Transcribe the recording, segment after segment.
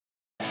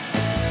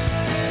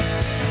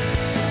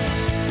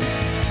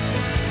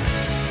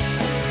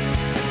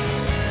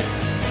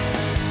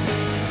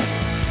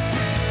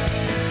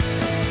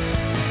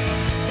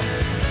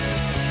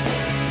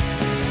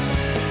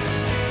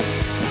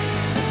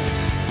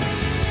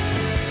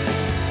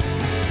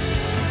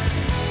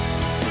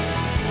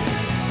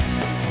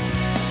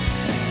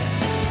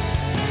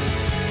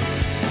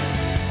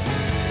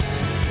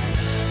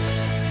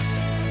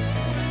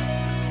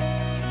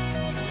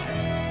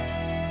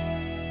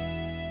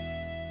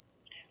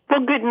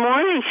Well, good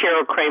morning,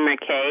 Cheryl, Kramer,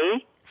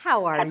 Kaye.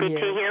 How are Happy you?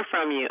 to hear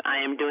from you. I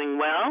am doing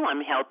well,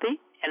 I'm healthy,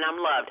 and I'm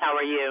loved. How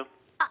are you?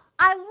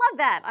 I love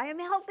that. I am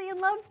healthy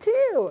and loved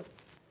too.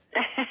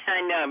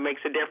 I know, it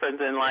makes a difference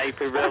in life.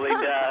 It really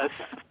does.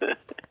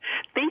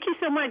 Thank you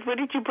so much. What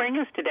did you bring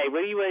us today?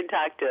 What do you want to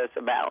talk to us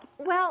about?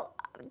 Well,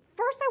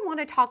 first I want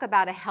to talk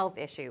about a health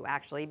issue,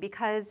 actually,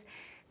 because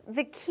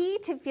the key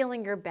to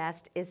feeling your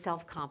best is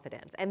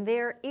self-confidence. And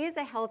there is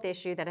a health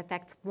issue that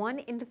affects 1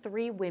 in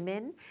 3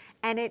 women,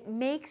 and it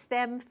makes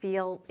them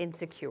feel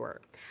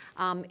insecure.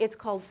 It's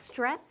called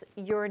stress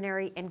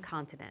urinary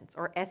incontinence,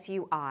 or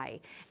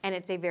SUI, and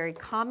it's a very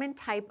common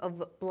type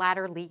of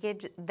bladder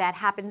leakage that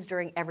happens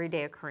during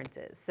everyday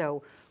occurrences.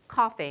 So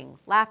coughing,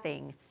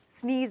 laughing,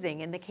 sneezing,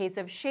 in the case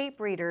of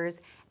shape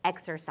readers,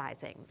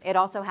 exercising. It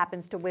also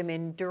happens to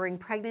women during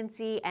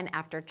pregnancy and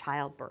after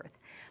childbirth.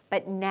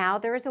 But now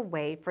there is a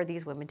way for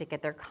these women to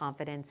get their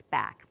confidence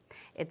back.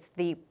 It's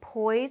the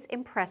Poise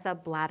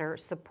Impressa Bladder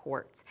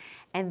Supports.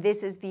 And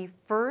this is the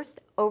first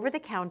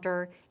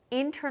over-the-counter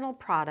internal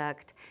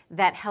product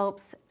that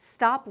helps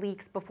stop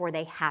leaks before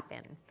they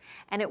happen.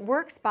 And it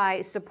works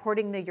by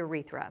supporting the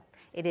urethra.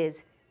 It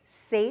is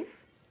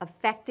safe,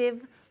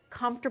 effective,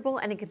 comfortable,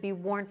 and it can be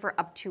worn for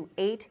up to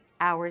 8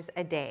 hours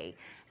a day.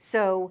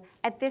 So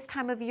at this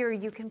time of year,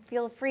 you can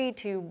feel free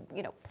to,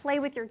 play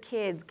with your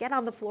kids, get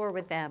on the floor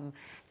with them,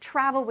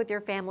 travel with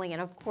your family,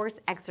 and of course,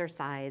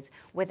 exercise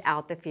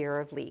without the fear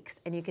of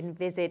leaks. And you can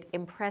visit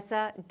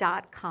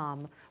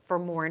Impressa.com for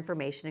more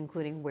information,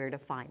 including where to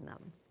find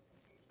them.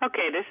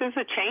 Okay, this is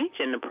a change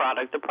in the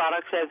product. The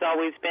product has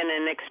always been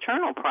an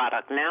external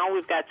product. Now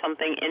we've got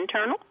something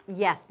internal?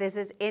 Yes, this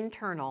is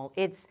internal.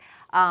 It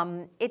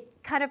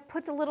kind of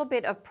puts a little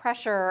bit of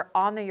pressure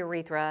on the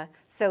urethra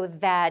so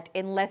that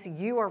unless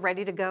you are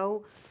ready to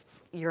go,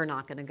 you're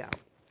not going to go.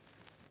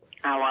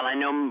 Oh, well, I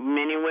know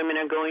many women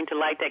are going to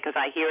like that because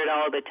I hear it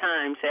all the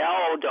time. Say,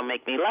 oh, don't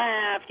make me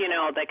laugh,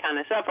 that kind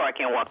of stuff, or I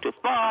can't walk too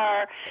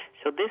far.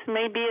 So this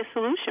may be a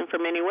solution for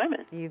many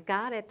women. You've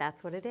got it.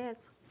 That's what it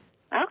is.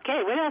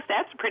 Okay, what else?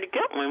 That's a pretty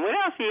good one. What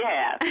else do you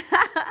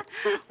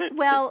have?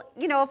 Well,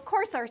 of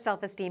course our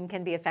self-esteem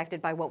can be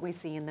affected by what we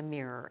see in the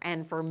mirror.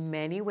 And for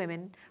many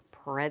women,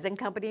 present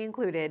company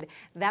included,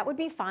 that would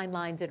be fine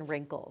lines and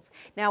wrinkles.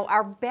 Now,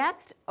 our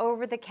best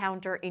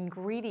over-the-counter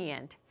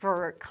ingredient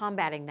for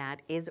combating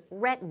that is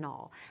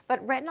retinol.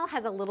 But retinol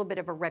has a little bit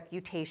of a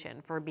reputation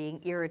for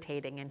being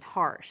irritating and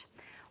harsh.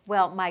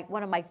 Well,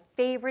 one of my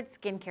favorite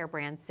skincare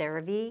brands,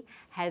 CeraVe,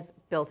 has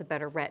built a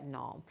better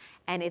retinol,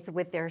 and it's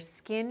with their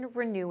Skin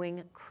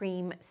Renewing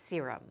Cream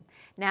Serum.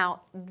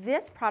 Now,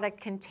 this product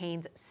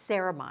contains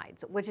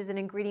ceramides, which is an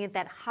ingredient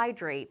that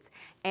hydrates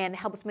and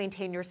helps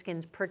maintain your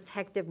skin's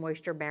protective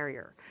moisture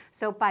barrier.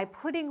 So by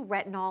putting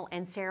retinol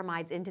and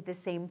ceramides into the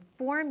same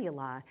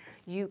formula,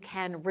 you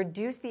can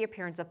reduce the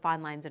appearance of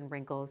fine lines and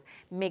wrinkles,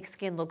 make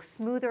skin look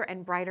smoother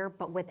and brighter,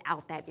 but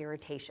without that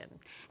irritation.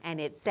 And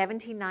it's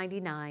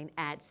 $17.99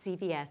 at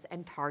CVS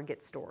and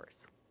Target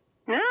stores.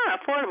 Yeah,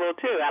 affordable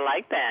too. I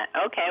like that.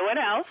 Okay, what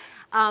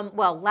else?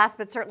 Well, last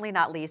but certainly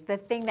not least, the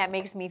thing that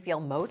makes me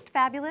feel most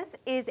fabulous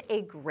is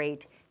a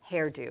great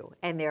hairdo.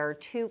 And there are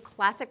 2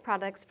 classic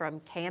products from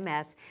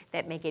KMS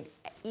that make it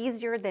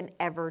easier than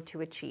ever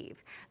to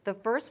achieve. The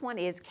first one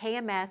is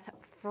KMS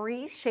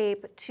Free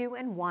Shape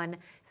 2-in-1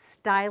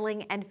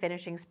 Styling and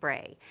Finishing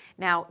Spray.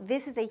 Now,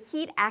 this is a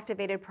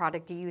heat-activated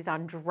product to use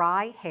on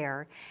dry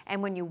hair,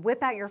 and when you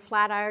whip out your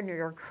flat iron or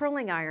your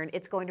curling iron,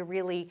 it's going to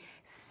really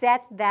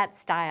set that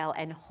style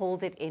and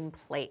hold it in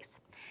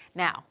place.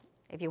 Now,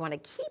 if you want to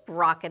keep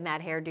rocking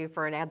that hairdo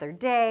for another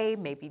day,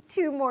 maybe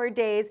 2 more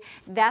days,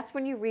 that's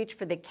when you reach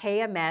for the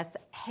KMS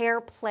Hair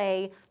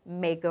Play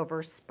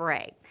Makeover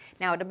Spray.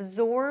 Now, it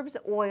absorbs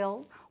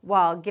oil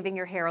while giving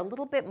your hair a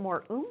little bit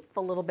more oomph,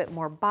 a little bit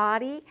more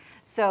body,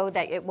 so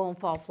that it won't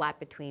fall flat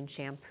between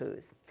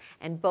shampoos.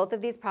 And both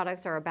of these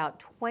products are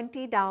about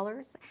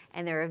 $20,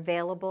 and they're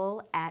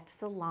available at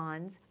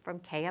salons from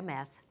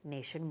KMS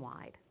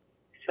nationwide.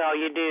 So all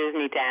you do is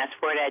need to ask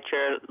for it at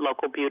your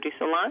local beauty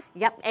salon?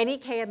 Yep, any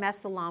KMS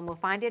salon will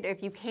find it.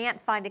 If you can't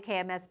find a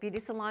KMS beauty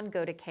salon,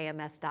 go to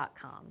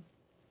KMS.com.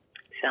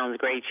 Sounds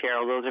great,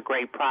 Cheryl. Those are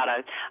great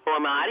products. I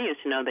want my audience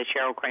to know that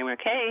Cheryl Kramer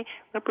Kaye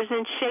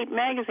represents Shape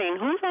Magazine.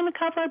 Who's on the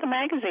cover of the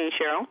magazine,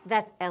 Cheryl?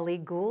 That's Ellie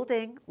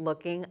Goulding,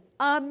 looking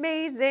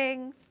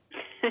amazing.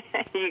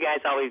 You guys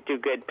always do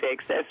good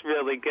picks. That's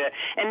really good.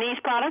 And these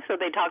products, are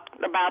they talked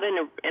about in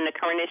the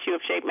current issue of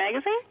Shape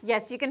Magazine?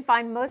 Yes, you can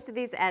find most of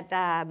these at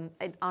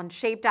on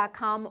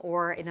Shape.com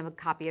or in a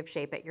copy of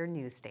Shape at your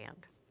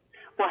newsstand.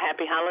 Well,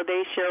 happy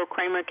holidays, Cheryl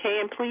Kramer Kaye,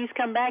 and please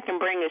come back and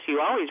bring us. You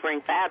always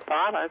bring fab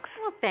products.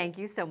 Well, thank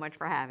you so much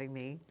for having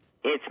me.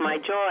 It's my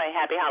joy.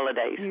 Happy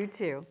holidays. You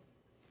too.